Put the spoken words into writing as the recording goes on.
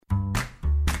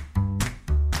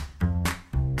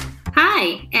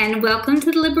Hi, and welcome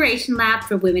to the Liberation Lab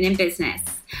for Women in Business.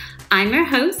 I'm your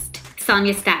host,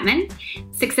 Sonia Statman,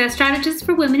 success strategist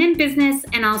for women in business,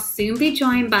 and I'll soon be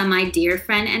joined by my dear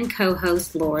friend and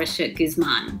co-host, Laura Shook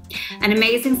Guzman, an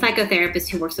amazing psychotherapist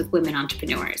who works with women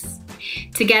entrepreneurs.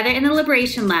 Together in the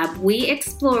Liberation Lab, we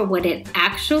explore what it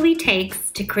actually takes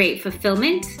to create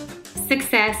fulfillment,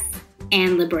 success,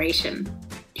 and liberation.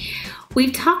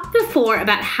 We've talked before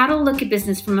about how to look at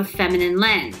business from a feminine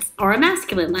lens or a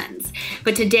masculine lens,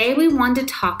 but today we want to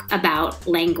talk about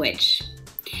language.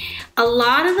 A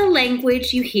lot of the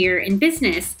language you hear in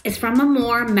business is from a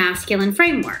more masculine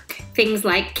framework. Things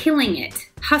like killing it,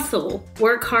 hustle,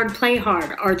 work hard, play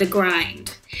hard, or the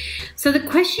grind. So the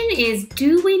question is,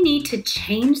 do we need to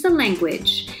change the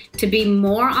language to be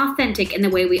more authentic in the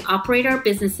way we operate our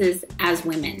businesses as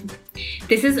women?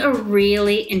 This is a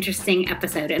really interesting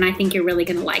episode, and I think you're really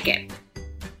going to like it.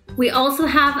 We also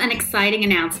have an exciting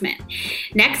announcement.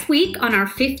 Next week on our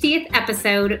 50th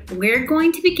episode, we're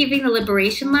going to be giving the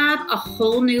Liberation Lab a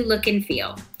whole new look and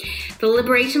feel. The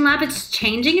Liberation Lab is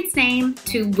changing its name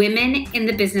to Women in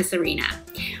the Business Arena.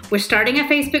 We're starting a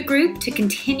Facebook group to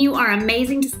continue our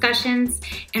amazing discussions,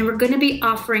 and we're going to be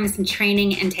offering some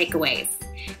training and takeaways.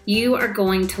 You are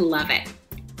going to love it.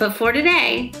 But for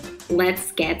today,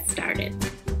 let's get started.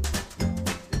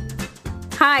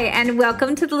 Hi, and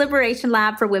welcome to the Liberation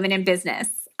Lab for Women in Business.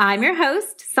 I'm your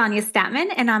host, Sonia Statman,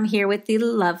 and I'm here with the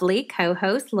lovely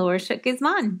co-host, Laura Shook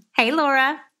Guzman. Hey,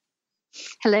 Laura.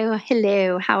 Hello.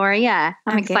 How are you?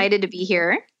 I'm excited to be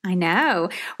here. I know.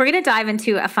 We're going to dive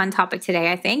into a fun topic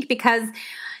today, I think, because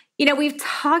we've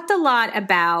talked a lot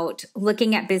about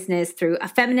looking at business through a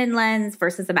feminine lens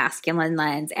versus a masculine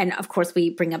lens. And of course,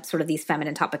 we bring up sort of these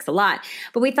feminine topics a lot.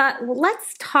 But we thought, well,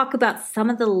 let's talk about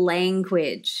some of the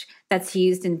language that's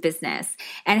used in business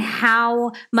and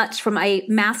how much from a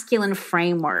masculine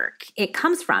framework it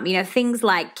comes from. Things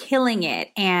like killing it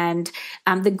and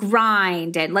the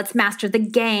grind and let's master the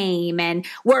game and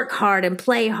work hard and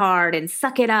play hard and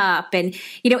suck it up. And,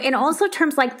 and also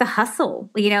terms like the hustle,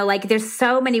 like there's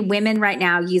so many women right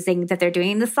now using that they're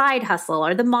doing the side hustle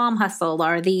or the mom hustle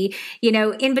or the,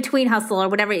 in between hustle or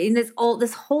whatever. In this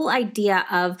whole idea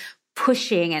of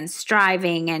pushing and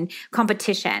striving and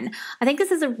competition. I think this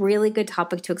is a really good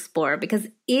topic to explore because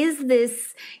is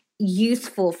this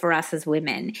useful for us as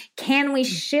women? Can we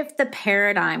shift the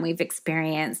paradigm we've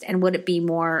experienced and would it be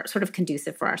more sort of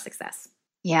conducive for our success?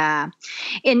 Yeah.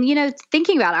 And,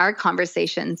 thinking about our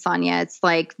conversation, Sonia, it's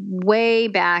like way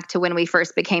back to when we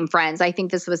first became friends. I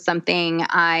think this was something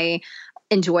I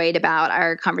enjoyed about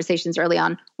our conversations early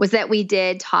on was that we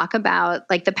did talk about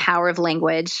like the power of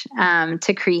language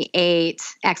to create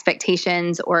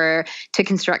expectations or to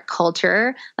construct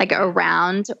culture like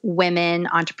around women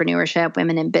entrepreneurship,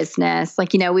 women in business.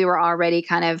 Like, we were already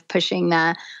kind of pushing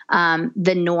the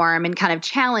norm and kind of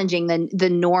challenging the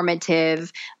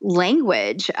normative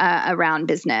language around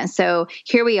business. So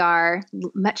here we are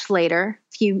much later,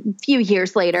 few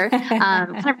years later,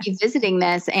 kind of revisiting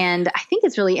this. And I think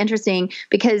it's really interesting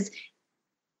because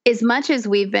as much as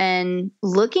we've been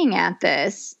looking at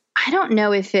this, I don't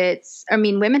know if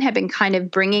women have been kind of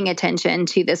bringing attention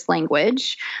to this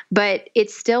language, but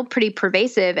it's still pretty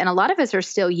pervasive. And a lot of us are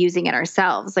still using it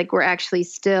ourselves. Like we're actually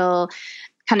still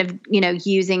kind of,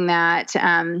 using that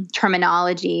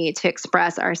terminology to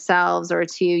express ourselves or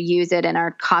to use it in our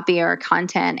copy or our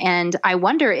content. And I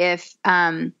wonder if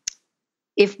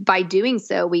by doing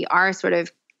so, we are sort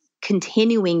of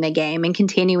continuing the game and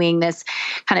continuing this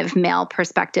kind of male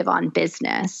perspective on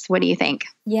business. What do you think?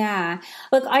 Yeah.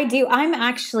 Look, I do. I'm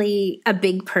actually a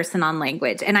big person on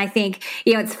language. And I think,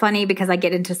 it's funny because I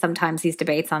get into sometimes these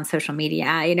debates on social media,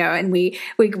 and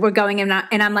we're going and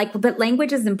I'm like, but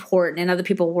language is important. And other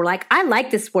people were like, I like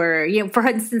this word. For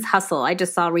instance, hustle. I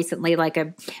just saw recently like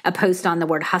a post on the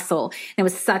word hustle. And it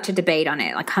was such a debate on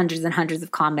it, like hundreds and hundreds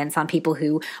of comments on people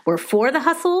who were for the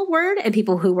hustle word and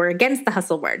people who were against the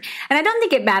hustle word. And I don't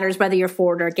think it matters whether you're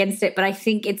for it or against it, but I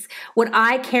think it's what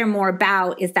I care more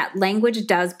about is that language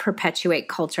does perpetuate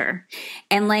culture.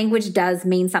 And language does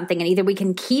mean something. And either we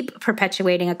can keep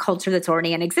perpetuating a culture that's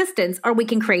already in existence or we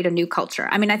can create a new culture.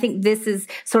 I think this is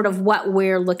sort of what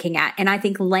we're looking at. And I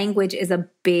think language is a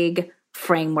big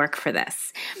framework for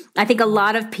this. I think a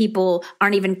lot of people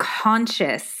aren't even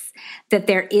conscious that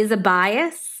there is a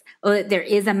bias or that there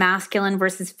is a masculine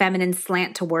versus feminine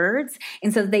slant to words.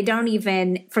 And so they don't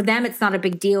even, for them, it's not a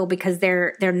big deal because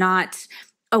they're not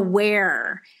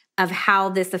aware of how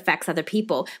this affects other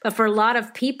people. But for a lot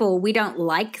of people, we don't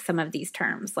like some of these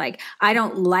terms. Like, I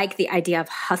don't like the idea of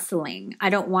hustling. I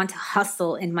don't want to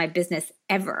hustle in my business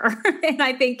ever. And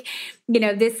I think,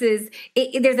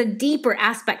 there's a deeper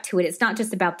aspect to it. It's not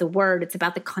just about the word, it's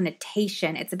about the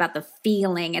connotation, it's about the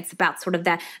feeling, it's about sort of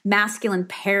that masculine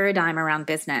paradigm around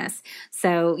business.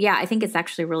 So yeah, I think it's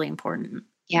actually really important.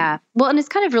 Yeah. Well, and it's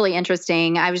kind of really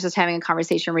interesting. I was just having a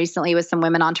conversation recently with some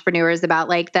women entrepreneurs about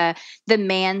like the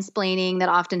mansplaining that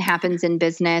often happens in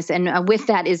business. And with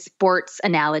that is sports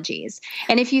analogies.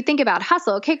 And if you think about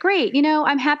hustle, okay, great.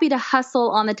 I'm happy to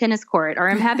hustle on the tennis court, or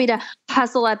I'm happy to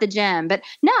hustle at the gym. But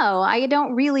no, I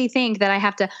don't really think that I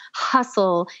have to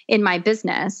hustle in my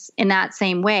business in that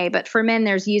same way. But for men,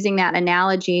 there's using that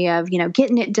analogy of,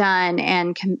 getting it done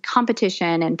and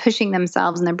competition and pushing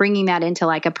themselves, and then bringing that into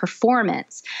like a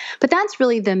performance. But that's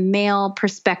really the male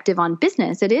perspective on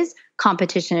business. It is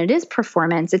competition. It is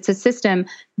performance. It's a system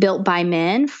built by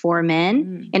men for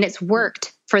men, and it's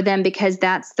worked for them because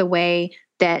that's the way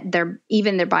that their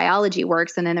biology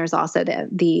works. And then there's also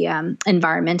the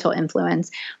environmental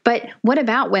influence. But what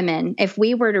about women? If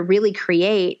we were to really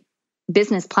create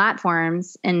business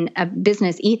platforms and a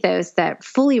business ethos that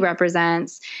fully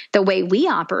represents the way we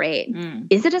operate,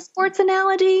 is it a sports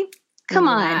analogy? Come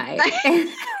on.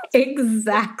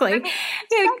 Exactly.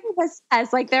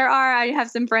 Yes, like I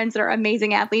have some friends that are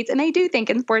amazing athletes, and they do think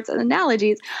in sports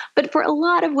analogies. But for a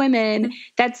lot of women,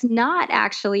 that's not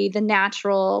actually the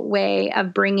natural way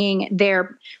of bringing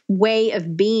their way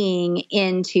of being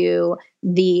into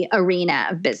the arena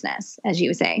of business, as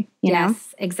you say. You know?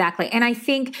 Exactly. And I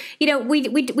think,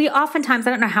 we oftentimes, I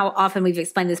don't know how often we've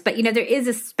explained this, but, there is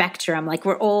a spectrum. Like,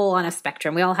 we're all on a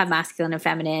spectrum. We all have masculine and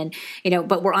feminine,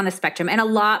 but we're on a spectrum. And a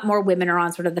lot more women are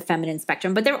on sort of the feminine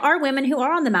spectrum. But there are women who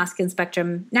are on the masculine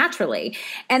spectrum naturally.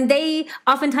 And they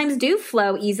oftentimes do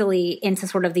flow easily into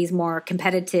sort of these more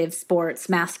competitive sports,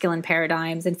 masculine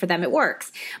paradigms. And for them, it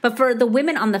works. But for the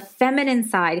women on the feminine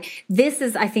side, this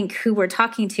is, I think, who we're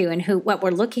talking to, and what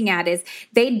we're looking at is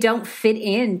they don't fit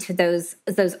into those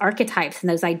archetypes and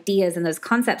those ideas and those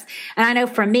concepts. And I know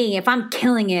for me, if I'm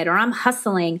killing it or I'm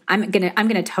hustling, I'm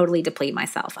gonna totally deplete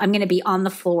myself. I'm gonna be on the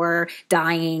floor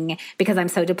dying because I'm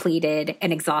so depleted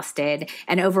and exhausted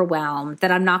and overwhelmed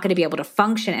that I'm not gonna be able to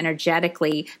function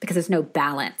energetically because there's no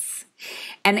balance.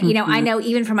 And I know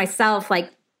even for myself,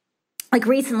 like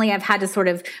recently I've had to sort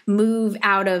of move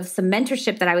out of some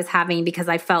mentorship that I was having because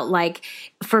I felt like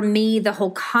for me, the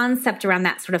whole concept around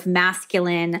that sort of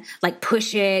masculine, like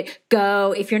push it,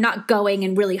 go. If you're not going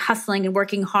and really hustling and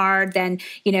working hard, then,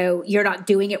 you're not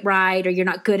doing it right, or you're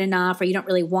not good enough, or you don't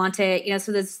really want it.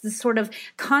 So there's this sort of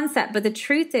concept. But the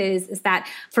truth is that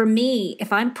for me,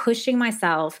 if I'm pushing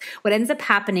myself, what ends up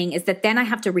happening is that then I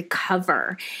have to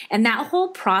recover. And that whole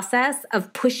process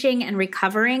of pushing and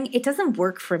recovering, it doesn't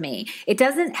work for me. It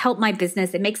doesn't help my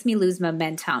business. It makes me lose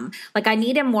momentum. Like, I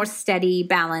need a more steady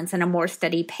balance and a more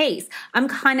steady pace. I'm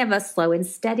kind of a slow and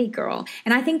steady girl.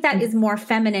 And I think that is more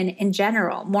feminine in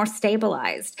general, more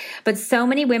stabilized. But so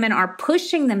many women are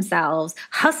pushing themselves,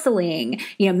 hustling,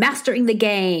 mastering the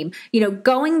game,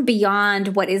 going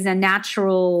beyond what is a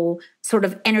natural sort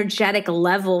of energetic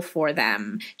level for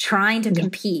them, trying to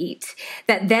compete,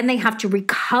 that then they have to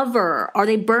recover or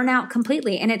they burn out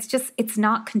completely. And it's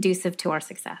not conducive to our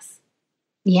success.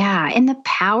 Yeah. And the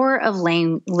power of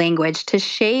language to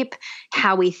shape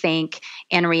how we think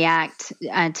and react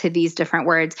to these different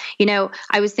words.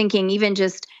 I was thinking even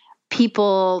just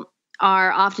people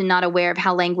are often not aware of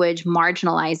how language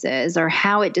marginalizes or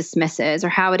how it dismisses or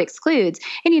how it excludes.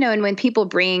 And, and when people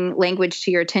bring language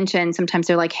to your attention, sometimes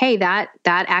they're like, hey, that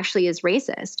actually is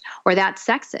racist or that's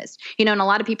sexist. And a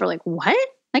lot of people are like, what?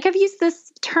 Like, I've used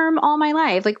this term all my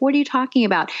life. Like, what are you talking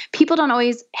about? People don't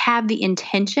always have the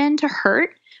intention to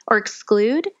hurt or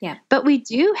exclude, but we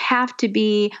do have to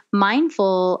be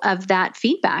mindful of that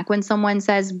feedback when someone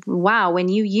says, wow, when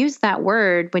you use that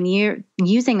word, when you're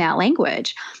using that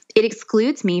language, it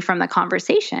excludes me from the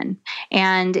conversation.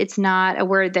 And it's not a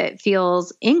word that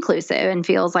feels inclusive and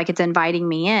feels like it's inviting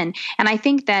me in. And I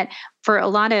think that for a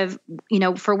lot of,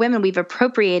 for women, we've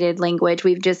appropriated language.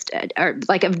 We've just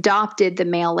adopted the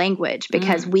male language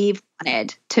because we've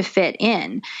wanted to fit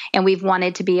in, and we've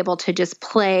wanted to be able to just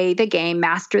play the game,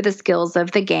 master the skills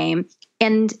of the game.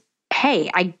 And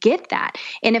hey, I get that.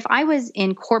 And if I was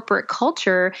in corporate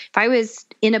culture, if I was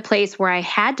in a place where I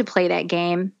had to play that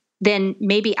game, then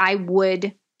maybe I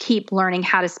would keep learning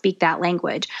how to speak that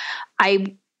language.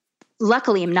 I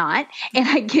luckily am not, and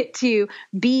I get to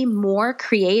be more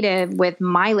creative with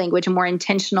my language and more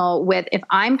intentional with, if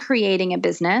I'm creating a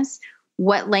business,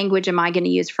 what language am I going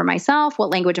to use for myself? What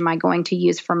language am I going to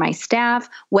use for my staff?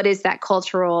 What is that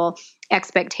cultural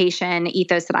expectation,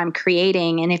 ethos that I'm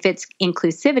creating? And if it's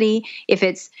inclusivity, if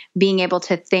it's being able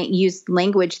to use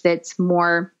language that's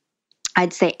more,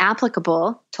 I'd say,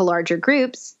 applicable to larger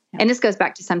groups. And this goes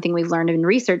back to something we've learned in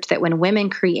research, that when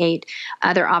women create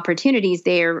other opportunities,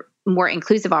 they're more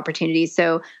inclusive opportunities.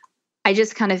 So I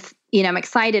just kind of, I'm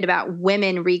excited about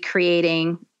women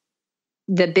recreating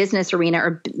the business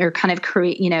arena or kind of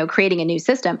creating a new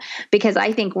system, because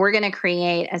I think we're going to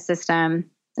create a system.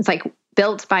 It's like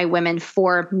built by women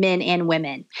for men and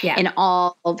women and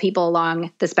all people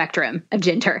along the spectrum of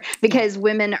gender, because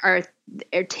women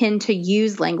tend to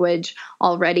use language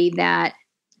already that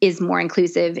is more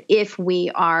inclusive if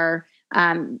we are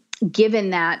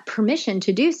given that permission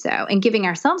to do so, and giving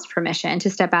ourselves permission to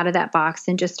step out of that box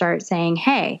and just start saying,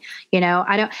 hey,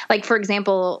 I don't, like, for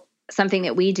example, something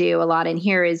that we do a lot in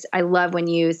here is, I love when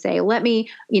you say, let me,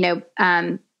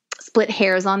 split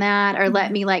hairs on that, or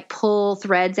let me like pull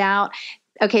threads out.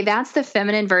 Okay, that's the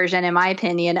feminine version, in my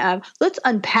opinion, of let's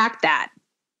unpack that.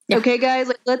 Yeah. Okay, guys,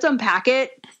 like, let's unpack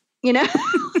it.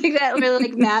 Like that really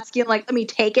like masculine, like, let me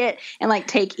take it and like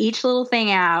take each little thing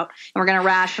out, and we're going to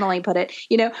rationally put it,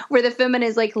 where the feminine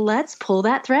is like, let's pull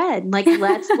that thread. Like,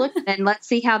 let's look and let's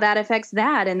see how that affects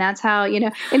that. And that's how,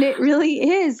 and it really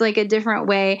is like a different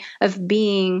way of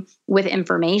being with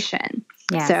information.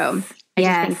 Yes. So I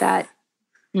just think that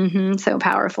so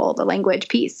powerful, the language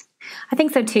piece. I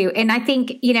think so too. And I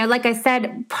think, like I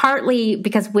said, partly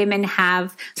because women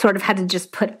have sort of had to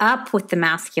just put up with the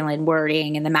masculine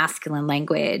wording and the masculine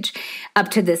language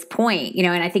up to this point,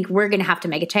 and I think we're going to have to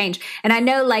make a change. And I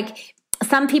know, like,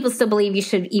 some people still believe you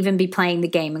should even be playing the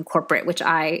game in corporate, which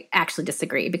I actually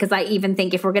disagree, because I even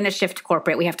think if we're going to shift to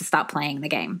corporate, we have to stop playing the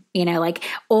game, like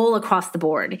all across the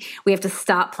board. We have to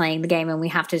stop playing the game, and we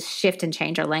have to shift and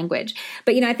change our language.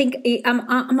 But, I think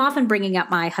I'm often bringing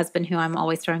up my husband, who I'm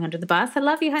always throwing under the bus. I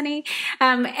love you, honey.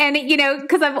 And,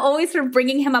 because I'm always sort of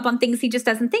bringing him up on things he just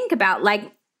doesn't think about,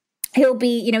 like, he'll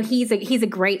be, he's a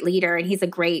great leader, and he's a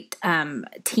great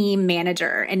team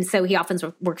manager. And so he often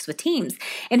works with teams,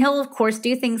 and he'll of course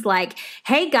do things like,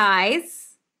 hey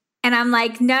guys. And I'm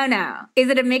like, no. Is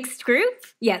it a mixed group?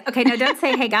 Yeah. Okay. No, don't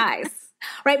say, hey guys.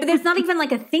 Right. But there's not even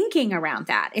like a thinking around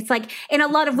that. It's like, and a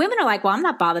lot of women are like, well, I'm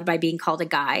not bothered by being called a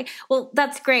guy. Well,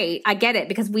 that's great. I get it,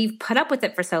 because we've put up with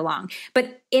it for so long.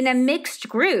 But in a mixed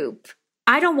group,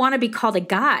 I don't want to be called a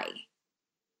guy.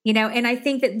 And I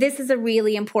think that this is a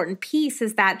really important piece,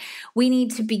 is that we need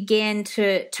to begin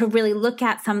to really look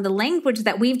at some of the language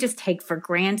that we've just take for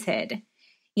granted.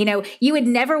 You would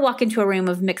never walk into a room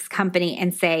of mixed company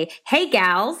and say, hey,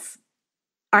 gals,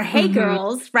 or hey,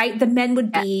 girls, right? The men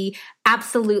would be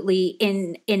absolutely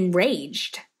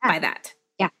enraged by that.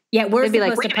 Yeah. Yeah, we're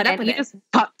supposed to put up with it. You just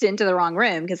popped into the wrong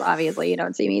room, because obviously you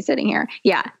don't see me sitting here.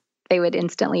 Yeah. They would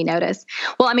instantly notice.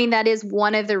 Well, I mean, that is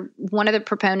one of the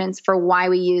proponents for why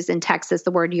we use in Texas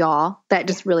the word y'all. That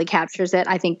just really captures it.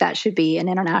 I think that should be an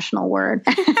international word.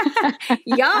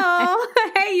 Y'all.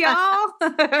 Hey, y'all.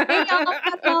 Hey, y'all.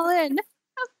 All in.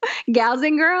 Gals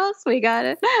and girls, we got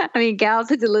it. I mean, gals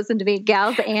had to listen to me,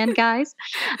 gals and guys.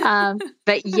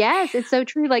 But yes, it's so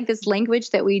true. Like, this language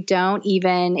that we don't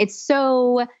even, it's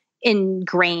so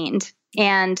ingrained,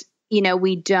 and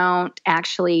we don't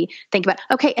actually think about.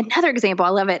 Okay, another example. I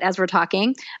love it as we're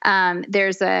talking.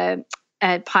 There's a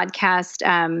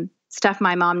podcast, Stuff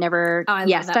My Mom Never. Oh, I love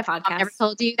that Stuff podcast. Mom Never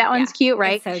Told You. That one's cute,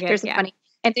 right? It's so good. There's some funny.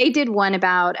 And they did one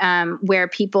about where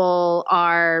people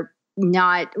are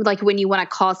not, like, when you want to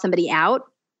call somebody out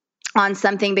on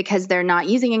something because they're not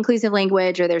using inclusive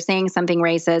language, or they're saying something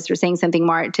racist, or saying something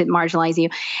to marginalize you.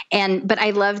 But I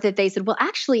love that they said, well,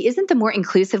 actually, isn't the more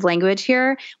inclusive language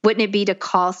here, wouldn't it be to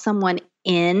call someone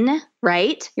in,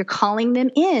 right? You're calling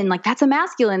them in. Like, that's a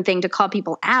masculine thing to call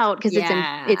people out, because it's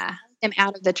them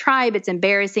out of the tribe. It's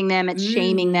embarrassing them. It's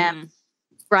shaming them.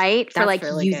 Right? That's for like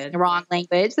really using good. the wrong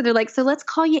language. So they're like, so let's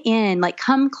call you in, like,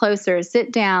 come closer,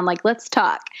 sit down, like, let's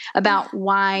talk about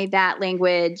why that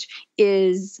language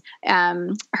is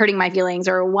hurting my feelings,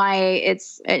 or why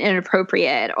it's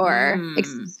inappropriate or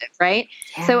excessive, right?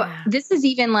 Yeah. So this is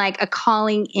even like a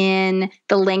calling in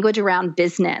the language around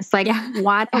business. Like,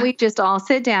 why don't we just all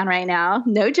sit down right now?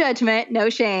 No judgment, no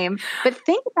shame, but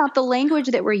think about the language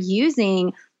that we're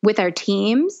using with our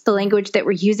teams, the language that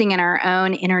we're using in our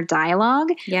own inner dialogue.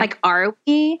 Like, are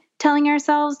we telling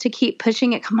ourselves to keep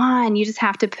pushing it? Come on, you just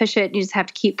have to push it. You just have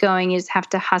to keep going. You just have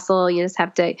to hustle. You just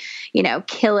have to,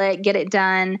 kill it, get it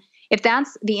done. If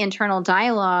that's the internal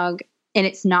dialogue and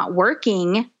it's not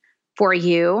working for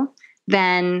you,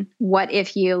 then what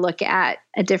if you look at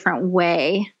a different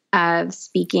way of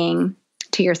speaking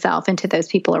to yourself and to those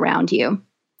people around you.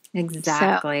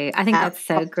 Exactly. I think that's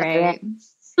so great.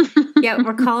 Yeah,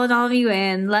 we're calling all of you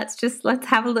in. Let's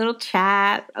have a little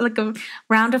chat, like a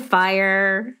round of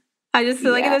fire. I just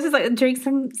feel like let's just like drink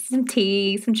some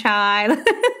tea, some chai.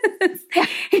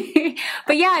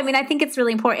 But yeah, I mean, I think it's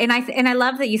really important. And I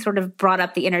love that you sort of brought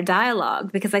up the inner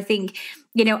dialogue, because I think,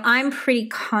 I'm pretty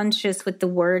conscious with the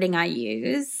wording I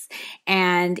use.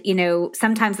 And,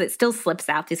 sometimes it still slips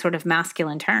out these sort of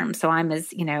masculine terms. So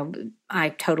I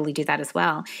totally do that as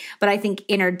well. But I think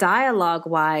inner dialogue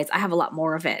wise, I have a lot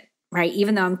more of it. Right.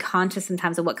 Even though I'm conscious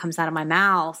sometimes of what comes out of my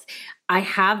mouth, I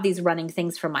have these running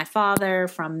things from my father,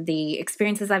 from the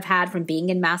experiences I've had from being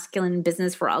in masculine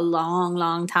business for a long,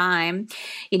 long time,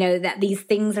 that these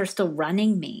things are still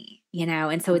running me,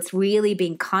 and so it's really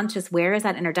being conscious. Where is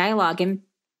that inner dialogue? And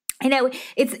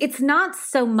it's not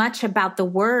so much about the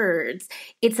words.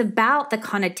 It's about the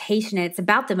connotation. It's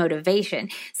about the motivation.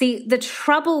 See, the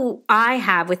trouble I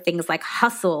have with things like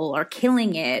hustle or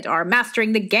killing it or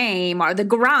mastering the game or the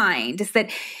grind is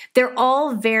that they're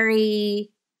all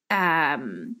very,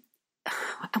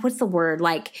 what's the word?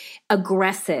 Like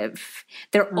aggressive.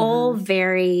 They're all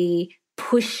very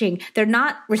pushing. They're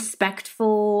not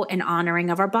respectful and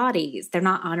honoring of our bodies. They're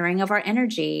not honoring of our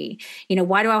energy.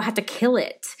 Why do I have to kill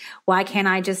it? Why can't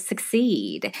I just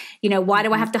succeed? Why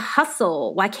do I have to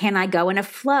hustle? Why can't I go in a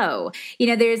flow?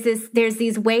 There's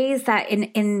these ways that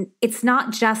in it's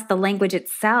not just the language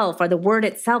itself or the word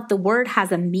itself. The word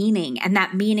has a meaning, and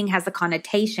that meaning has a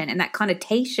connotation, and that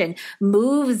connotation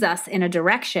moves us in a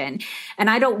direction.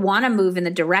 And I don't want to move in the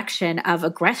direction of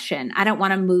aggression. I don't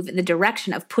want to move in the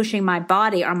direction of pushing my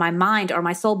body or my mind or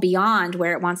my soul beyond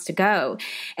where it wants to go.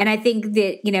 And I think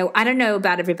that, I don't know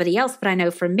about everybody else, but I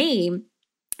know for me,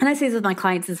 and I see this with my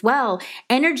clients as well,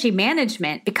 energy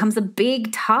management becomes a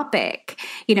big topic,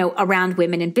 around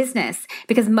women in business,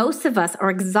 because most of us are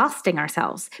exhausting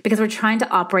ourselves because we're trying to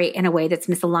operate in a way that's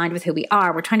misaligned with who we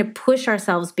are. We're trying to push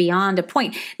ourselves beyond a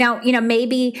point. Now,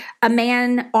 maybe a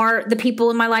man or the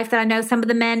people in my life that I know, some of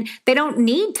the men, they don't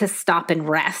need to stop and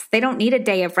rest. They don't need a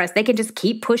day of rest. They can just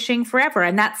keep pushing forever,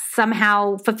 and that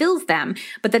somehow fulfills them.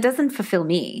 But that doesn't fulfill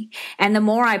me. And the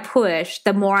more I push,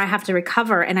 the more I have to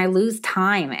recover, and I lose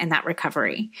time in that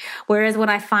recovery. Whereas when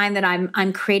I find that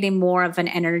I'm creating more of an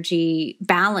energy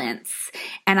balance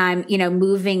and I'm,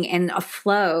 moving in a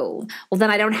flow, well,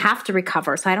 then I don't have to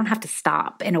recover. So I don't have to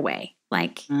stop in a way.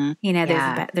 Like,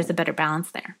 there's a better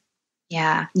balance there.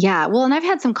 Yeah. Yeah. Well, and I've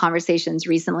had some conversations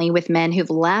recently with men who've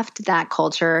left that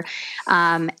culture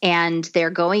and they're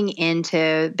going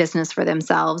into business for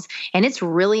themselves. And it's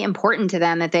really important to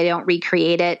them that they don't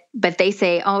recreate it. But they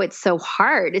say, oh, it's so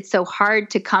hard. It's so hard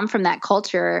to come from that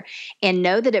culture and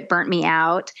know that it burnt me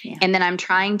out. Yeah. And then I'm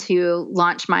trying to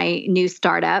launch my new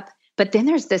startup. But then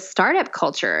there's this startup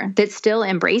culture that's still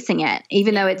embracing it,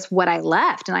 even though it's what I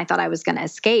left and I thought I was going to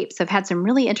escape. So I've had some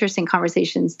really interesting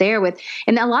conversations there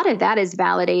and a lot of that is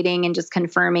validating and just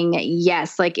confirming that,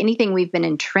 yes, like anything we've been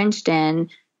entrenched in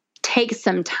takes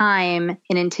some time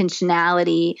and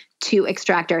intentionality to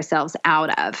extract ourselves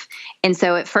out of. And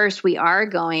so at first we are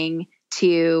going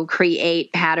to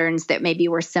create patterns that maybe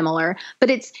were similar,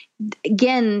 but it's,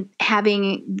 again,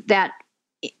 having that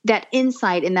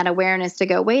insight and that awareness to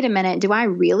go, wait a minute, do I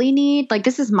really need, like,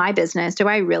 this is my business. Do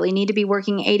I really need to be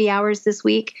working 80 hours this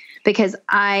week? Because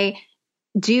I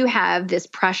do have this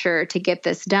pressure to get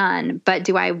this done, but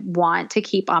do I want to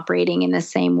keep operating in the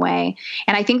same way?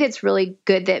 And I think it's really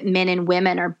good that men and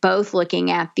women are both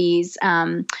looking at these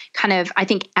kind of, I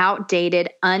think, outdated,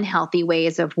 unhealthy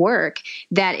ways of work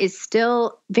that is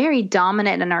still very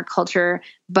dominant in our culture,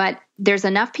 but there's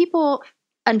enough people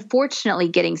unfortunately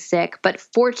getting sick, but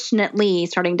fortunately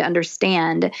starting to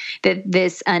understand that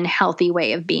this unhealthy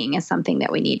way of being is something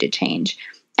that we need to change.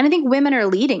 And I think women are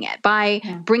leading it by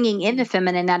bringing in the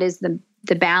feminine. That is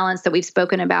the balance that we've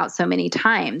spoken about so many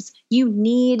times. You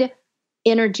need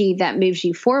energy that moves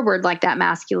you forward, like that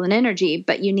masculine energy,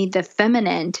 but you need the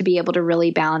feminine to be able to really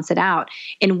balance it out.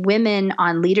 And women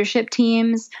on leadership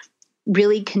teams,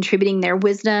 really contributing their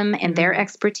wisdom and their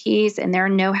expertise and their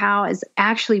know-how is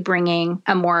actually bringing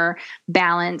a more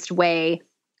balanced way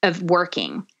of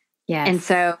working. Yes. And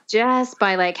so just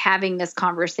by like having this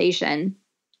conversation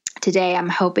today, I'm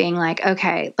hoping like,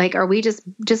 okay, like, are we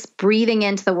just breathing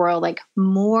into the world, like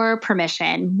more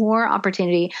permission, more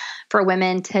opportunity for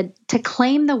women to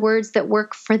claim the words that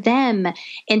work for them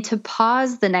and to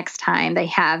pause the next time they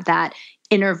have that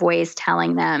inner voice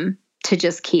telling them to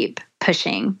just keep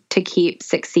pushing, to keep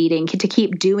succeeding, to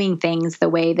keep doing things the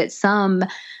way that some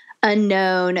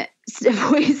unknown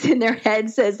voice in their head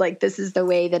says, like, this is the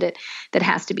way that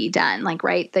has to be done. Like,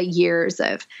 right, the years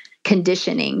of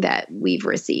conditioning that we've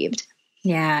received.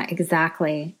 Yeah,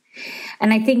 exactly.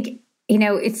 And I think,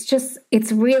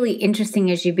 it's really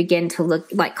interesting as you begin to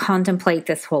contemplate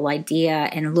this whole idea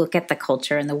and look at the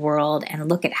culture and the world and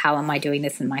look at how am I doing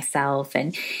this in myself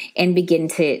and begin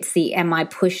to see, am I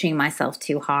pushing myself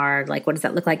too hard? Like, what does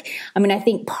that look like? I mean, I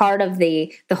think part of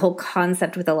the whole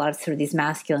concept with a lot of sort of these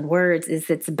masculine words is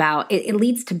it's about, it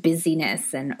leads to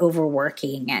busyness and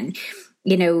overworking and,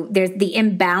 there's the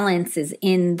imbalances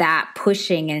in that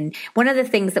pushing. And one of the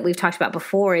things that we've talked about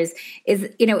before is,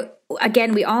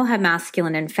 again, we all have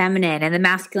masculine and feminine, and the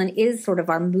masculine is sort of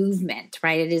our movement,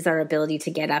 right? It is our ability to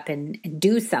get up and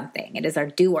do something. It is our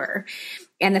doer.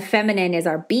 And the feminine is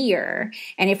our beer.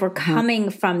 And if we're coming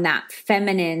from that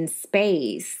feminine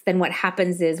space, then what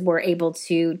happens is we're able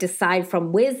to decide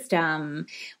from wisdom,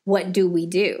 what do we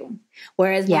do?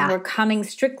 Whereas when we're coming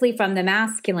strictly from the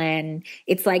masculine,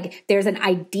 it's like there's an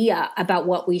idea about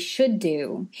what we should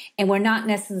do. And we're not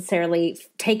necessarily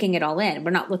taking it all in.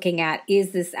 We're not looking at,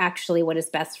 is this actually what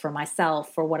is best for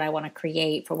myself, for what I want to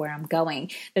create, for where I'm going?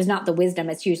 There's not the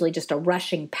wisdom. It's usually just a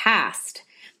rushing past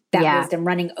that wisdom,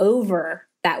 running over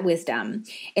that wisdom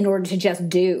in order to just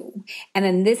do. And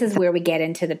then this is where we get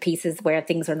into the pieces where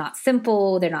things are not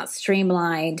simple, they're not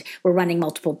streamlined. We're running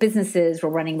multiple businesses, we're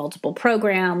running multiple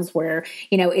programs where,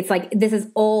 it's like this is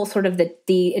all sort of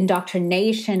the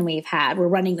indoctrination we've had. We're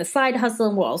running the side hustle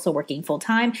and we're also working full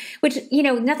time, which,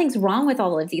 nothing's wrong with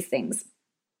all of these things.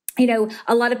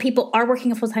 A lot of people are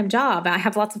working a full-time job. I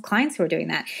have lots of clients who are doing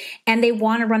that, and they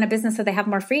want to run a business so they have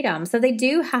more freedom. So they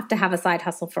do have to have a side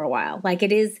hustle for a while. Like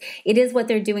it is what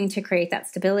they're doing to create that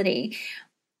stability.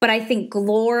 But I think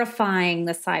glorifying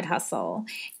the side hustle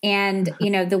and,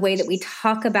 the way that we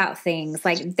talk about things,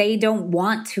 like they don't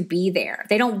want to be there.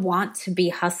 They don't want to be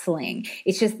hustling.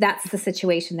 It's just that's the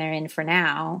situation they're in for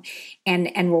now.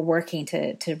 And we're working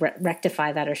to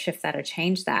rectify that or shift that or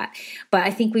change that. But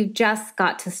I think we've just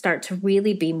got to start to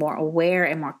really be more aware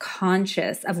and more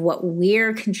conscious of what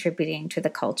we're contributing to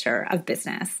the culture of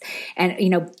business and,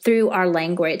 through our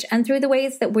language and through the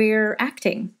ways that we're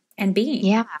acting and being.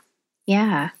 Yeah.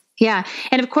 Yeah. Yeah.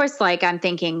 And of course, like I'm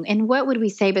thinking, and what would we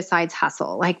say besides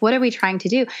hustle? Like, what are we trying to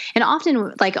do? And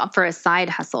often like for a side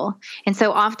hustle. And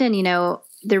so often,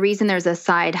 the reason there's a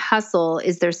side hustle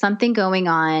is there's something going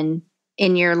on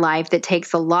in your life that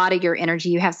takes a lot of your energy.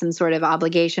 You have some sort of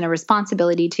obligation or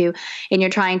responsibility to, and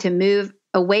you're trying to move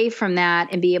away from that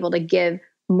and be able to give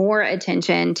more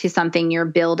attention to something you're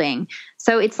building.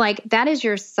 So it's like, that is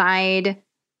your side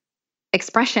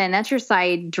expression. That's your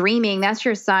side dreaming. That's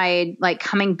your side, like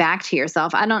coming back to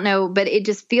yourself. I don't know, but it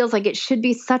just feels like it should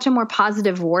be such a more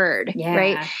positive word,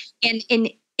 right?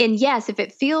 And yes, if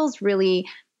it feels really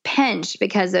pinched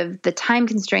because of the time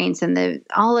constraints and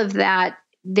all of that,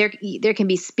 there can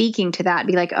be speaking to that,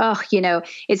 be like, oh,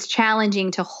 it's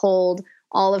challenging to hold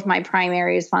all of my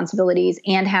primary responsibilities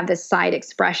and have this side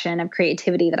expression of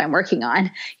creativity that I'm working on,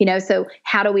 so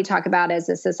how do we talk about as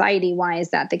a society, why is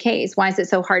that the case? Why is it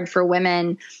so hard for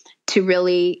women to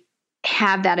really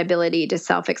have that ability to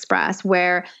self-express,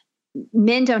 where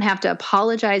men don't have to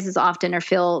apologize as often or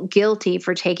feel guilty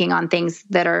for taking on things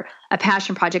that are a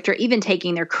passion project or even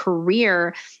taking their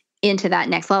career into that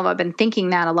next level? I've been thinking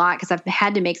that a lot because I've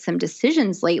had to make some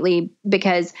decisions lately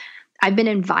because I've been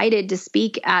invited to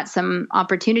speak at some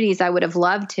opportunities I would have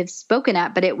loved to have spoken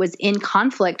at, but it was in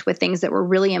conflict with things that were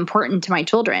really important to my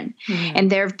children. Mm-hmm.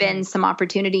 And there have been some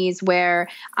opportunities where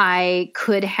I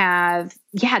could have,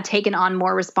 taken on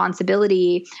more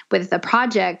responsibility with the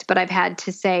project, but I've had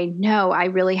to say, no, I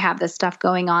really have this stuff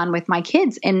going on with my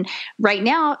kids. And right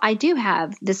now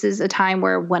this is a time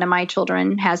where one of my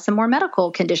children has some more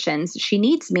medical conditions. She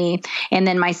needs me. And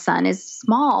then my son is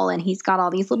small and he's got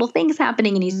all these little things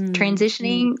happening and he's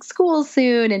transitioning school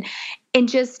soon. And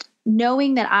just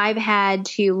knowing that I've had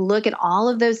to look at all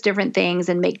of those different things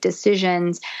and make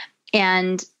decisions,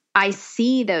 and I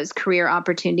see those career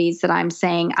opportunities that I'm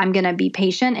saying I'm going to be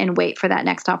patient and wait for that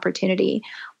next opportunity,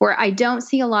 where I don't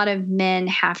see a lot of men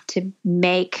have to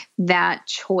make that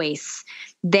choice.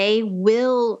 They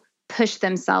will push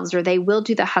themselves, or they will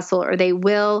do the hustle, or they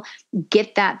will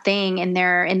get that thing and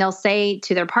they'll say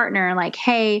to their partner like,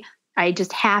 hey, I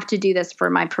just have to do this for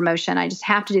my promotion. I just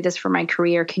have to do this for my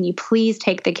career. Can you please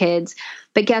take the kids?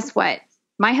 But guess what?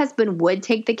 My husband would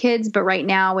take the kids, but right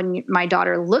now when my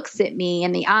daughter looks at me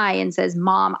in the eye and says,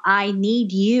 Mom, I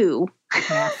need you.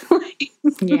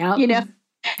 Yeah.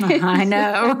 I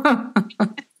know.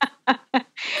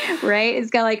 Right? It's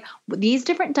got like these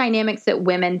different dynamics that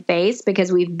women face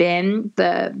because we've been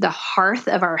the hearth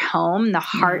of our home, the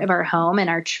heart of our home and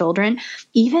our children.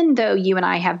 Even though you and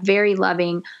I have very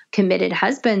loving, committed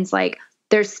husbands, like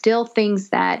there's still things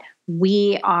that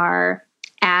we are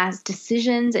as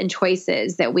decisions and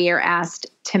choices that we are asked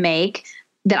to make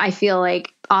that I feel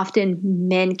like often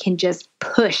men can just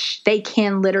push. They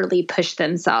can literally push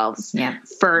themselves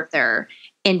further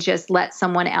and just let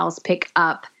someone else pick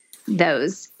up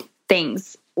those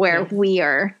things where we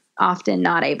are often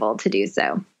not able to do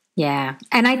so. Yeah.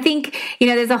 And I think,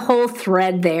 there's a whole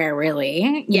thread there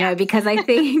really, you know, because I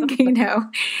think,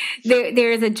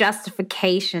 there is a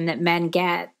justification that men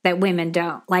get that women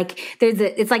don't. Like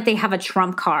it's like they have a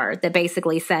trump card that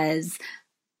basically says,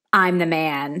 I'm the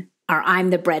man or I'm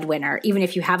the breadwinner, even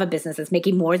if you have a business that's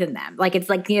making more than them. Like, it's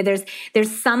like,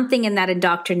 there's something in that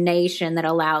indoctrination that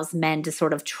allows men to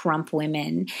sort of trump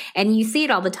women. And you see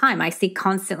it all the time. I see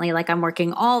constantly, like I'm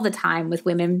working all the time with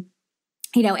women,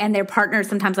 and their partners.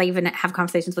 Sometimes I even have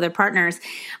conversations with their partners,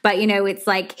 but it's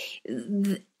like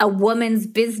a woman's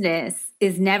business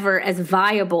is never as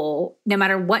viable, no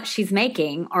matter what she's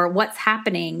making or what's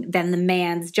happening, than the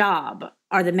man's job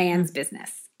or the man's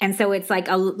business. And so it's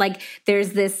like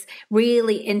there's this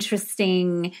really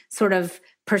interesting sort of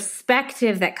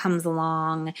perspective that comes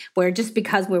along where just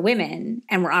because we're women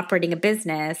and we're operating a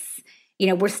business,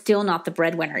 we're still not the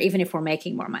breadwinner, even if we're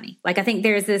making more money. Like, I think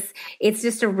it's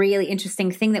just a really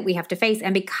interesting thing that we have to face.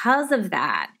 And because of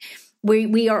that,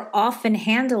 we are often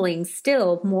handling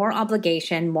still more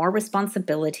obligation, more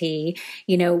responsibility,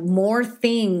 more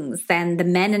things than the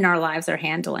men in our lives are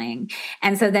handling.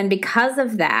 And so then because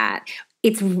of that,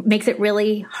 it makes it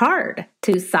really hard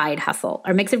to side hustle,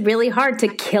 or makes it really hard to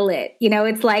kill it.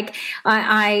 It's like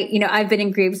I've been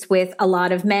in groups with a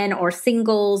lot of men or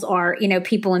singles or,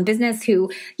 people in business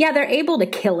who, they're able to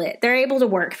kill it. They're able to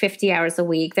work 50 hours a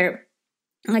week. They're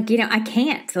like, I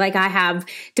can't. Like, I have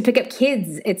to pick up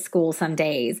kids at school some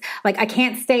days. Like, I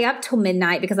can't stay up till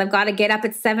midnight because I've got to get up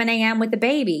at 7 a.m. with the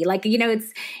baby. Like,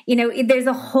 there's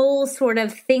a whole sort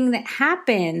of thing that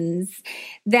happens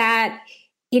that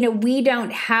we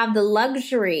don't have the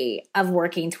luxury of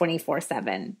working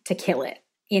 24/7 to kill it,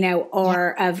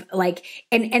 or of like,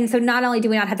 and so not only do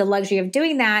we not have the luxury of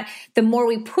doing that, the more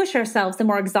we push ourselves, the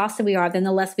more exhausted we are, then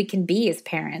the less we can be as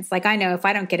parents. Like, I know if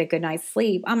I don't get a good night's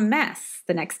sleep, I'm a mess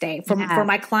the next day for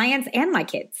my clients and my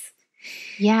kids.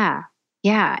 Yeah.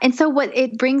 Yeah. And so what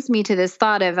it brings me to this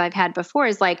thought I've had before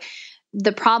is like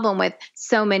the problem with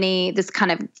so many,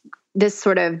 this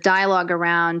sort of dialogue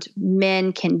around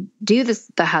men can do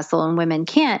the hustle and women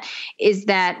can't, is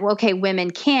that, okay,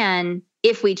 women can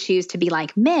if we choose to be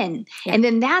like men. Yeah. And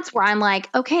then that's where I'm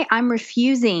like, okay, I'm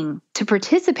refusing to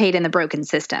participate in the broken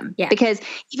system. Yeah. Because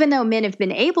even though men have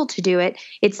been able to do it,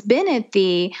 it's been at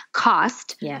the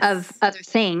cost of other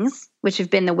things, which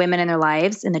have been the women in their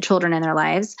lives and the children in their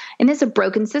lives. And it's a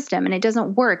broken system and it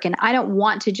doesn't work. And I don't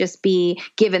want to just be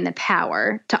given the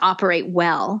power to operate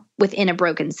well within a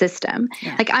broken system.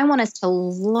 Yeah. Like, I want us to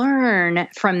learn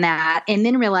from that and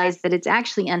then realize that it's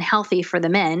actually unhealthy for the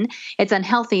men. It's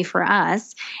unhealthy for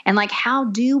us. And like, how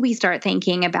do we start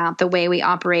thinking about the way we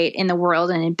operate in the world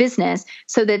and in business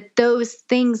so that those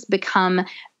things become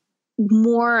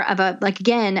more of a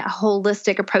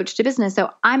holistic approach to business. So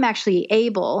I'm actually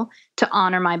able to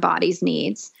honor my body's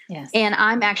needs. Yes. And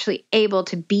I'm actually able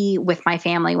to be with my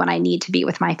family when I need to be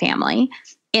with my family.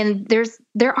 And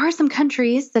there are some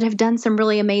countries that have done some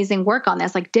really amazing work on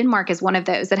this. Like Denmark is one of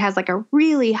those that has like a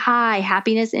really high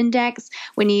happiness index.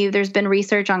 There's been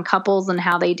research on couples and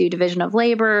how they do division of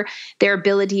labor, their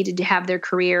ability to have their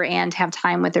career and have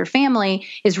time with their family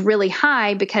is really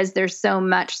high because there's so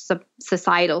much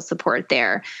societal support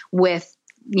there with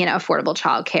affordable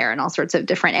childcare and all sorts of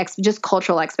different just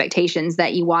cultural expectations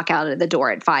that you walk out of the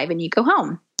door at 5 and you go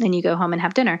home and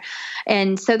have dinner.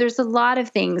 And so there's a lot of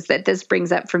things that this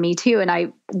brings up for me too. And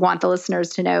I want the listeners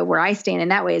to know where I stand in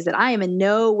that way is that I am in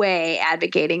no way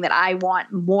advocating that I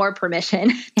want more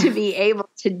permission to be able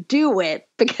to do it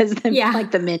because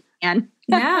like the men can.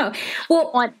 No. Well,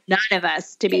 I want none of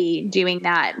us to be doing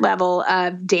that level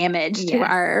of damage to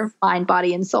our mind,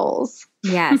 body, and souls.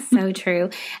 Yes, so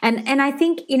true. And I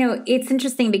think, it's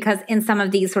interesting because in some of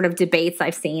these sort of debates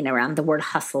I've seen around the word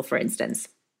hustle, for instance,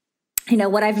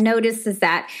 what I've noticed is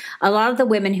that a lot of the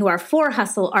women who are for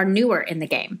hustle are newer in the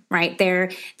game, right?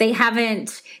 They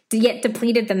haven't yet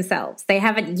depleted themselves. They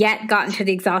haven't yet gotten to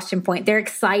the exhaustion point. They're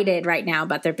excited right now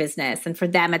about their business. And for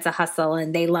them, it's a hustle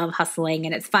and they love hustling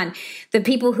and it's fun. The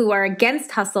people who are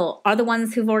against hustle are the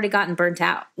ones who've already gotten burnt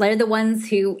out. They're the ones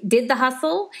who did the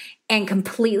hustle and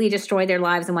completely destroy their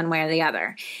lives in one way or the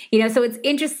other. So it's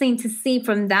interesting to see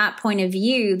from that point of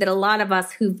view that a lot of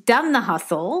us who've done the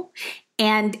hustle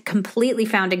and completely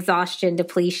found exhaustion,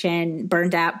 depletion,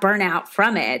 burnout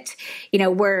from it,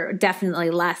 we're definitely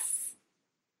less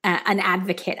an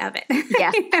advocate of it.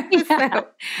 Yeah. So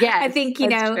yes, I think,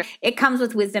 it comes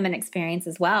with wisdom and experience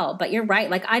as well. But you're right.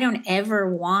 Like, I don't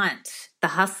ever want the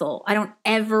hustle. I don't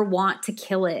ever want to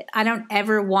kill it. I don't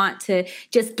ever want to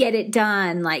just get it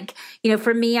done. Like,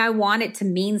 for me, I want it to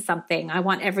mean something. I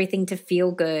want everything to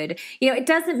feel good. It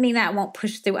doesn't mean that I won't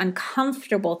push through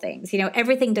uncomfortable things.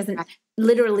 Everything doesn't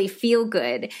literally feel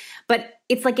good, but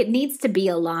it's like it needs to be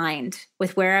aligned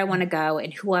with where I want to go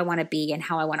and who I want to be and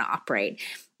how I want to operate.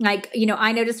 Like,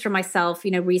 I noticed for myself,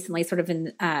 recently, sort of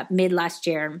in mid last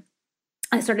year,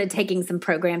 I started taking some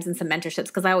programs and some mentorships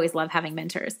because I always love having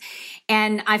mentors.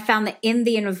 And I found that in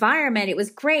the environment, it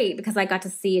was great because I got to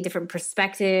see a different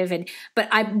perspective. But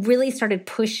I really started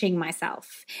pushing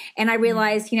myself. And I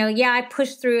realized, I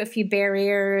pushed through a few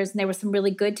barriers and there was some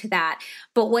really good to that.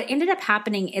 But what ended up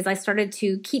happening is I started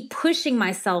to keep pushing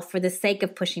myself for the sake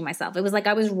of pushing myself. It was like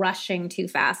I was rushing too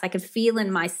fast. I could feel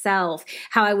in myself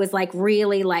how I was like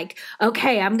really like,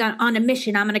 okay, I'm on a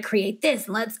mission. I'm going to create this.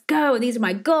 Let's go. These are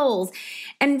my goals.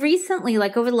 And recently,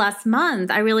 like over the last month,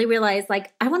 I really realized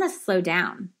like I want to slow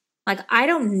down. Like I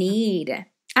don't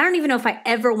even know if I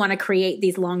ever want to create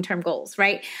these long-term goals,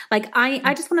 right? Like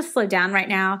I just want to slow down right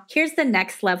now. Here's the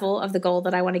next level of the goal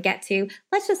that I want to get to.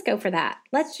 Let's just go for that.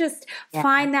 Let's just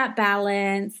find that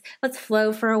balance. Let's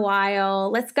flow for a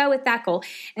while. Let's go with that goal.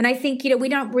 And I think, we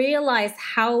don't realize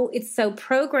how it's so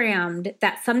programmed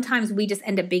that sometimes we just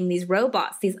end up being these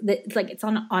robots. It's like it's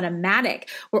on automatic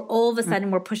where all of a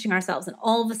sudden we're pushing ourselves and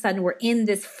all of a sudden we're in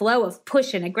this flow of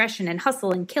push and aggression and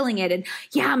hustle and killing it. And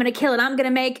I'm going to kill it. I'm going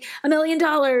to make $1 million.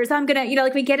 I'm going to,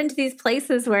 like we get into these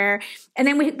places where, and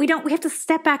then we have to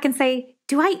step back and say,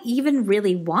 do I even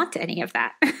really want any of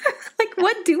that? Like,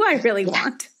 what do I really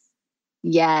want?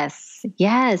 Yes.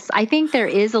 I think there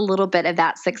is a little bit of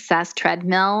that success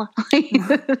treadmill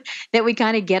that we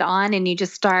kind of get on and you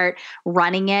just start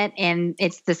running it and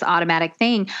it's this automatic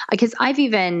thing. Because I've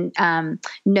even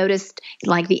noticed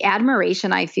like the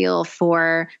admiration I feel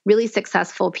for really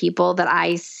successful people that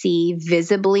I see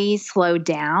visibly slow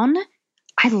down.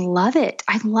 I love it.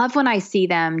 I love when I see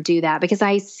them do that because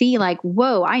I see like,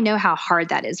 whoa, I know how hard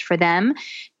that is for them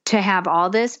to have all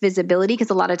this visibility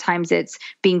because a lot of times it's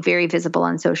being very visible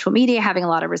on social media, having a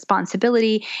lot of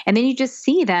responsibility. And then you just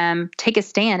see them take a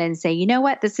stand and say, you know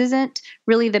what, this isn't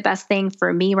really the best thing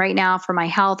for me right now, for my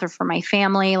health or for my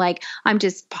family. Like I'm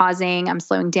just pausing, I'm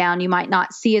slowing down. You might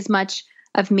not see as much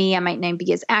of me. I might not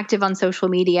be as active on social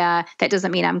media. That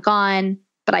doesn't mean I'm gone,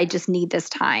 but I just need this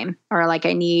time or like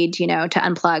I need, to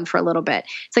unplug for a little bit.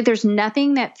 It's like there's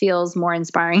nothing that feels more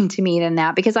inspiring to me than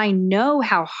that because I know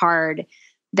how hard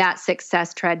that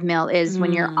success treadmill is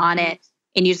when you're on it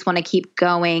and you just want to keep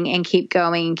going and keep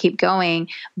going and keep going.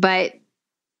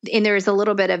 And there's a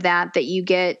little bit of that you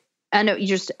get, you're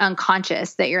just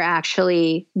unconscious that you're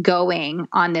actually going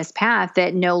on this path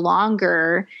that no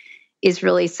longer is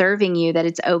really serving you, that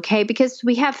it's okay because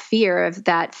we have fear of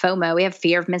that FOMO. We have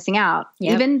fear of missing out.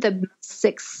 Yep. Even the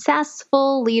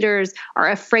successful leaders are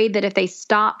afraid that if they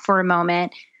stop for a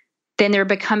moment, then they're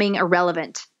becoming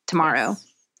irrelevant tomorrow. Yes.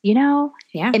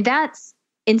 Yeah. And that's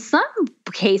in some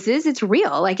cases it's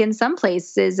real. Like in some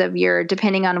places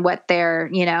depending on what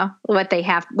their, what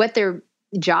their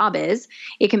job is,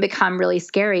 it can become really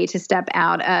scary to step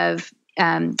out of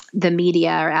the media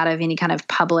or out of any kind of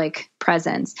public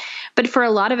presence. But for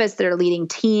a lot of us that are leading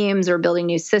teams or building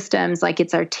new systems, like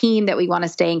it's our team that we want to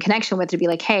stay in connection with to be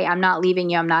like, hey, I'm not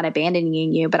leaving you. I'm not abandoning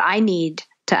you, but I need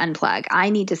to unplug. I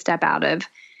need to step out of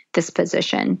this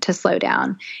position to slow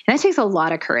down. And that takes a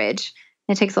lot of courage.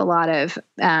 It takes a lot of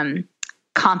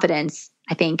confidence,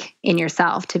 I think, in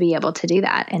yourself to be able to do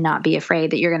that and not be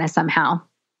afraid that you're going to somehow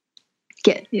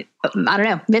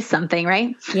miss something,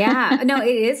 right? Yeah, no,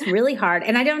 it is really hard.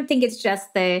 And I don't think it's just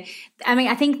I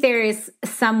think there is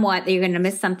somewhat that you're going to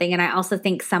miss something. And I also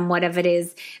think somewhat of it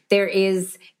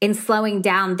is in slowing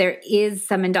down, there is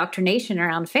some indoctrination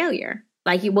around failure.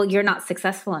 Like, you're not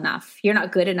successful enough. You're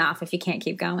not good enough if you can't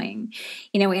keep going,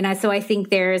 so I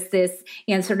think there's this,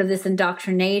 sort of this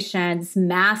indoctrination, this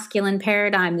masculine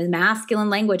paradigm, this masculine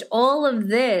language, all of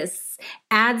this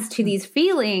adds to these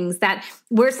feelings that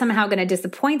we're somehow going to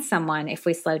disappoint someone if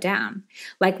we slow down.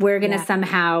 Like we're going to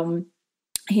somehow,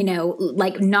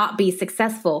 like not be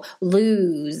successful,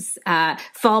 lose,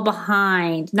 fall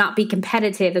behind, not be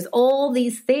competitive. There's all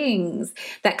these things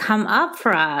that come up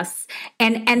for us.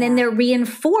 And then they're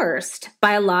reinforced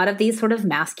by a lot of these sort of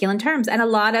masculine terms. And a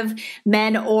lot of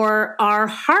men are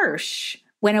harsh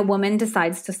when a woman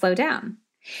decides to slow down.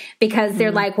 Because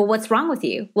they're like, well, what's wrong with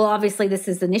you? Well, obviously this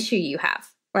is an issue you have.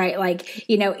 right? Like,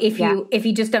 if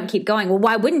you just don't keep going, well,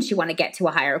 why wouldn't you want to get to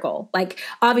a higher goal? Like,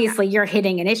 obviously you're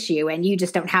hitting an issue and you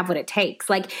just don't have what it takes.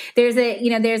 Like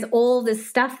there's all this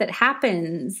stuff that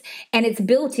happens and it's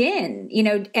built in,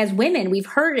 as women, we've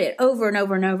heard it over and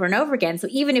over and over and over again. So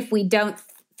even if we don't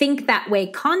think that way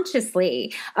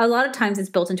consciously, a lot of times it's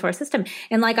built into our system.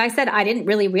 And like I said, I didn't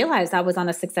really realize I was on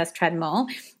a success treadmill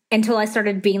until I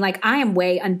started being like, I am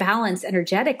way unbalanced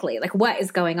energetically. Like, what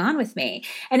is going on with me?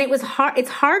 And it was hard. It's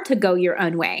hard to go your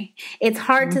own way. It's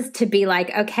hard to be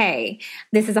like, okay,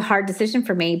 this is a hard decision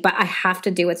for me, but I have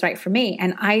to do what's right for me.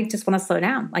 And I just want to slow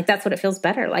down. Like, that's what it feels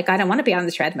better. Like, I don't want to be on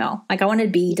the treadmill. Like, I want to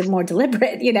be more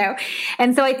deliberate,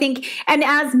 And so I think, and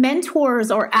as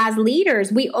mentors or as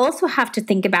leaders, we also have to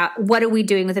think about what are we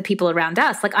doing with the people around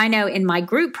us? Like, I know in my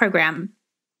group program,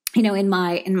 in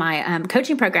my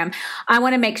coaching program, I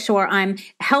want to make sure I'm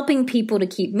helping people to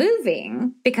keep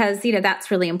moving because, that's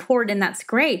really important and that's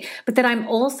great. But that I'm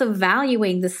also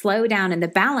valuing the slowdown and the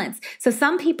balance. So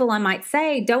some people I might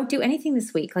say, don't do anything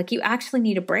this week. Like, you actually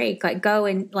need a break. Like, go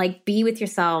and like be with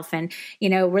yourself and,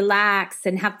 relax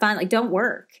and have fun. Like, don't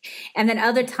work. And then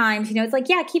other times, it's like,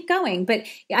 yeah, keep going. But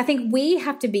I think we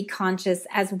have to be conscious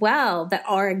as well that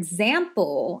our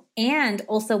example and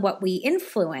also what we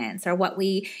influence or what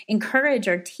we encourage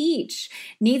or teach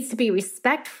needs to be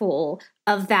respectful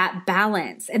of that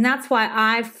balance. And that's why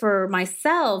I, for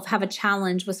myself, have a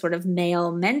challenge with sort of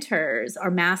male mentors or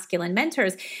masculine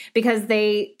mentors, because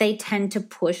they tend to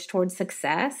push towards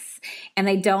success and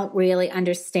they don't really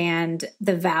understand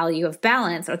the value of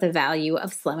balance or the value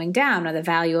of slowing down or the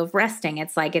value of resting.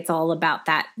 It's like, it's all about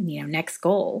that, next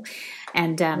goal.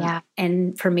 And,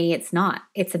 and for me, it's not.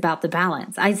 It's about the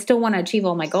balance. I still want to achieve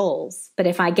all my goals, but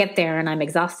if I get there and I'm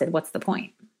exhausted, what's the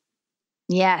point?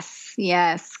 Yes.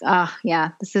 Oh, yeah.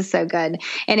 This is so good.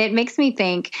 And it makes me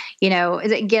think,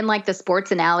 again, like the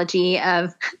sports analogy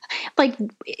of like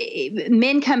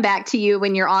men come back to you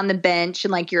when you're on the bench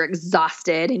and like you're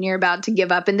exhausted and you're about to give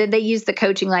up. And then they use the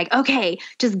coaching like, okay,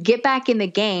 just get back in the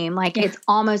game. Like it's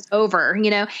almost over,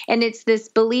 and it's this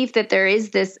belief that there is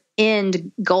this end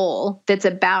goal that's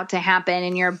about to happen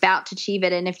and you're about to achieve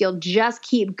it. And if you'll just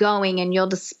keep going and you'll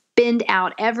just spend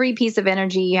out every piece of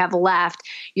energy you have left,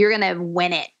 you're going to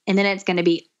win it. And then it's going to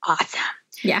be awesome.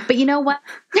 Yeah. But you know what?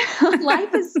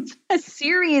 Life is a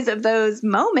series of those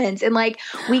moments. And like,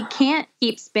 we can't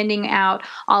keep spending out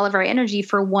all of our energy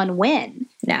for one win.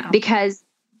 No. Because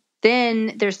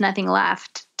then there's nothing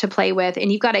left to play with.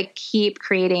 And you've got to keep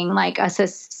creating like a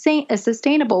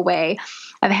sustainable way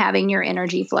of having your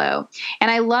energy flow. And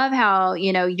I love how,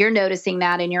 you're noticing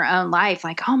that in your own life.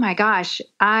 Like, oh my gosh,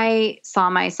 I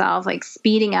saw myself like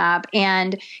speeding up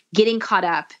and getting caught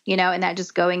up, and that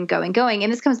just going.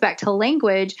 And this comes back to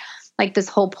language. Like this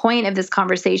whole point of this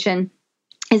conversation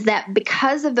is that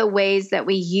because of the ways that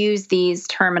we use these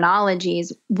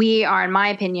terminologies, we are, in my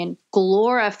opinion,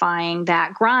 glorifying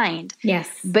that grind. Yes.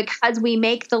 Because we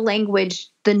make the language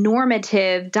the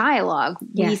normative dialogue.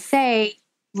 Yes. We say,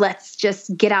 let's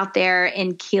just get out there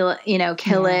and kill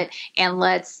it, and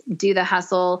let's do the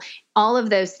hustle. All of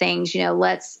those things,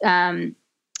 let's unpack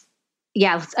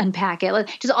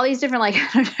it. Just all these different, like,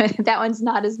 I don't know, that one's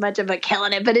not as much of a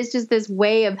killing it, but it's just this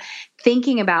way of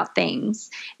thinking about things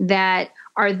that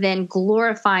are then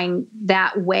glorifying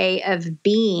that way of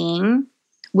being,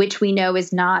 which we know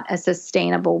is not a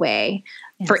sustainable way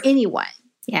for anyone,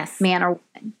 man or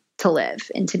woman, to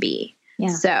live and to be.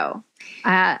 Yeah. So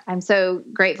I'm so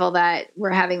grateful that we're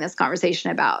having this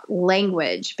conversation about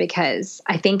language, because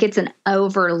I think it's an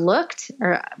overlooked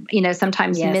or,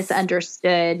 sometimes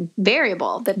misunderstood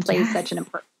variable that plays such an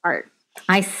important part.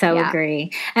 I so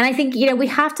agree. And I think, we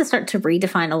have to start to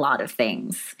redefine a lot of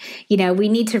things. We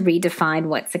need to redefine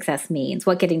what success means,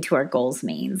 what getting to our goals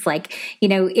means. Like,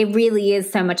 it really is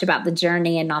so much about the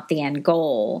journey and not the end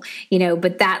goal,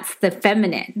 but that's the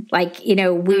feminine. Like,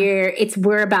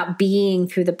 we're about being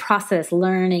through the process,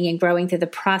 learning and growing through the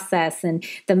process and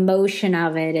the motion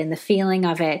of it and the feeling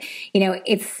of it.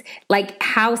 It's like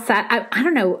how sad, I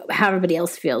don't know how everybody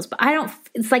else feels, but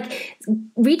it's like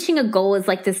reaching a goal is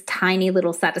like this tiny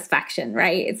little satisfaction,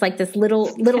 right? It's like this little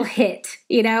hit,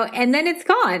 and then it's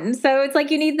gone. So it's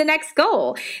like you need the next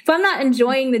goal. If I'm not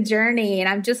enjoying the journey and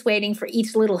I'm just waiting for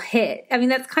each little hit, I mean,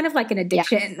 that's kind of like an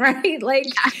addiction, right? Like,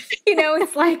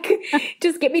 it's like,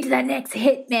 just get me to that next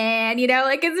hit, man,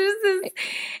 like it's just this.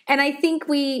 And I think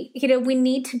we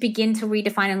need to begin to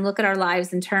redefine and look at our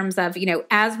lives in terms of,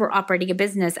 as we're operating a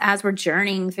business, as we're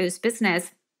journeying through this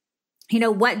business,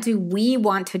 what do we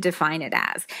want to define it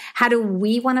as? How do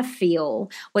we want to feel?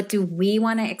 What do we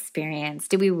want to experience?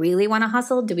 Do we really want to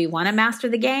hustle? Do we want to master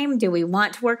the game? Do we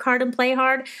want to work hard and play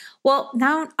hard? Well,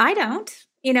 no, I don't.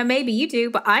 Maybe you do,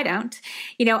 but I don't.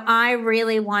 I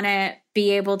really want to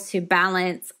be able to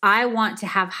balance. I want to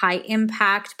have high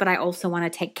impact, but I also want to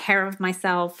take care of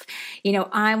myself.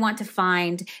 I want to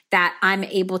find that I'm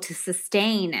able to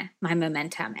sustain my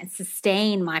momentum and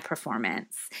sustain my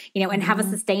performance, and have a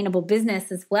sustainable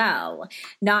business as well,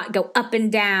 not go up and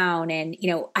down. And,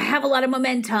 I have a lot of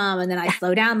momentum and then I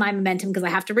slow down my momentum because I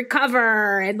have to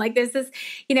recover. And like, there's this,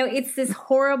 it's this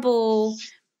horrible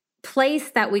place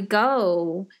that we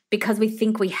go because we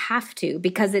think we have to,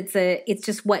 because it's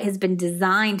just what has been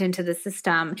designed into the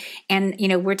system. And,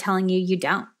 we're telling you, you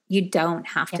don't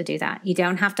have to do that. You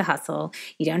don't have to hustle.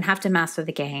 You don't have to master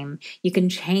the game. You can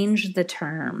change the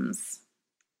terms.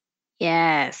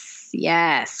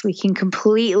 Yes, we can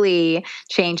completely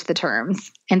change the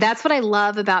terms. And that's what I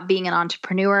love about being an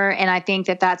entrepreneur. And I think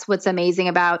that that's what's amazing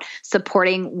about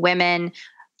supporting women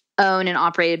own and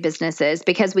operated businesses,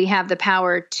 because we have the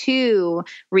power to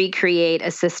recreate a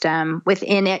system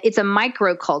within it. It's a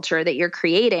microculture that you're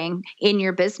creating in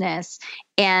your business.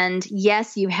 And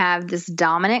yes, you have this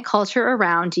dominant culture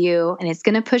around you, and it's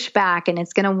going to push back and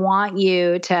it's going to want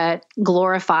you to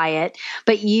glorify it,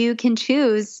 but you can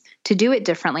choose to do it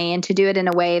differently and to do it in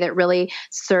a way that really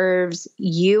serves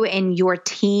you and your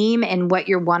team and what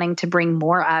you're wanting to bring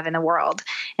more of in the world.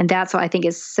 And that's what I think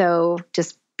is so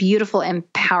just beautiful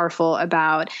and powerful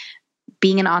about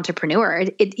being an entrepreneur.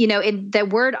 The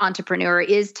word entrepreneur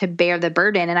is to bear the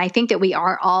burden. And I think that we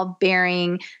are all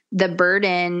bearing the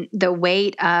burden, the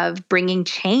weight of bringing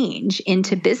change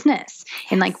into business.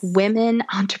 And like women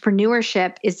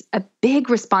entrepreneurship is a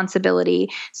big responsibility.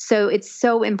 So it's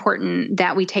so important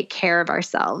that we take care of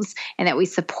ourselves and that we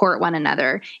support one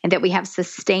another and that we have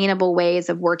sustainable ways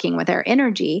of working with our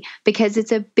energy, because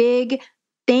it's a big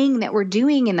thing that we're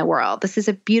doing in the world. This is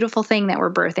a beautiful thing that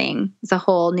we're birthing. It's a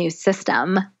whole new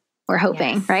system, we're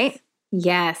hoping, right?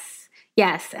 Yes.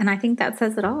 And I think that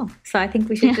says it all. So I think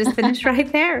we should just finish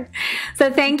right there.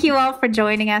 So thank you all for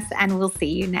joining us, and we'll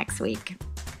see you next week.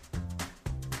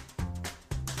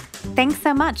 Thanks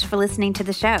so much for listening to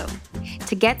the show.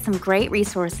 To get some great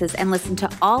resources and listen to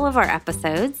all of our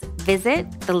episodes, visit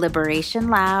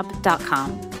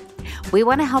theliberationlab.com. We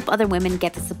want to help other women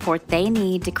get the support they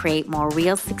need to create more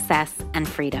real success and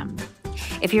freedom.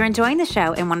 If you're enjoying the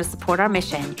show and want to support our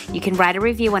mission, you can write a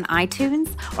review on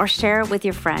iTunes or share it with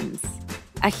your friends.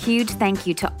 A huge thank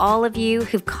you to all of you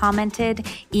who've commented,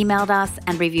 emailed us,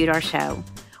 and reviewed our show.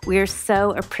 We are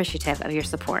so appreciative of your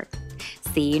support.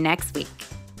 See you next week.